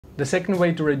The second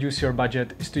way to reduce your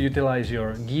budget is to utilize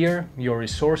your gear, your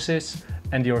resources,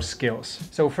 and your skills.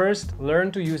 So first,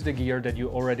 learn to use the gear that you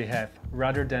already have,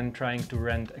 rather than trying to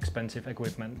rent expensive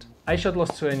equipment. I shot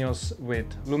Los Sueños with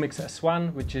Lumix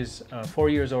S1, which is a 4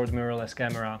 years old mirrorless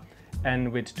camera,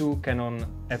 and with 2 Canon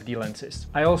FD lenses.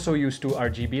 I also use 2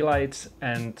 RGB lights,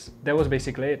 and that was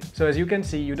basically it. So as you can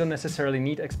see, you don't necessarily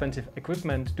need expensive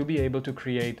equipment to be able to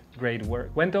create great work.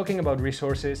 When talking about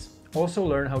resources, also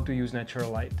learn how to use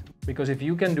natural light. Because if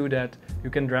you can do that, you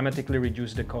can dramatically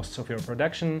reduce the costs of your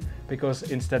production,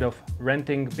 because instead of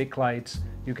renting big lights,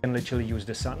 you can literally use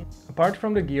the sun. Apart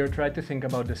from the gear, try to think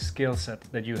about the skill set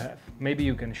that you have. Maybe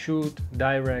you can shoot,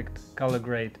 direct, color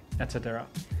grade, etc.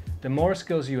 The more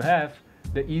skills you have,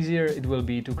 the easier it will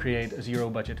be to create a zero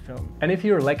budget film. And if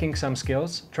you're lacking some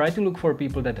skills, try to look for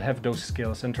people that have those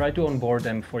skills and try to onboard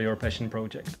them for your passion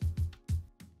project.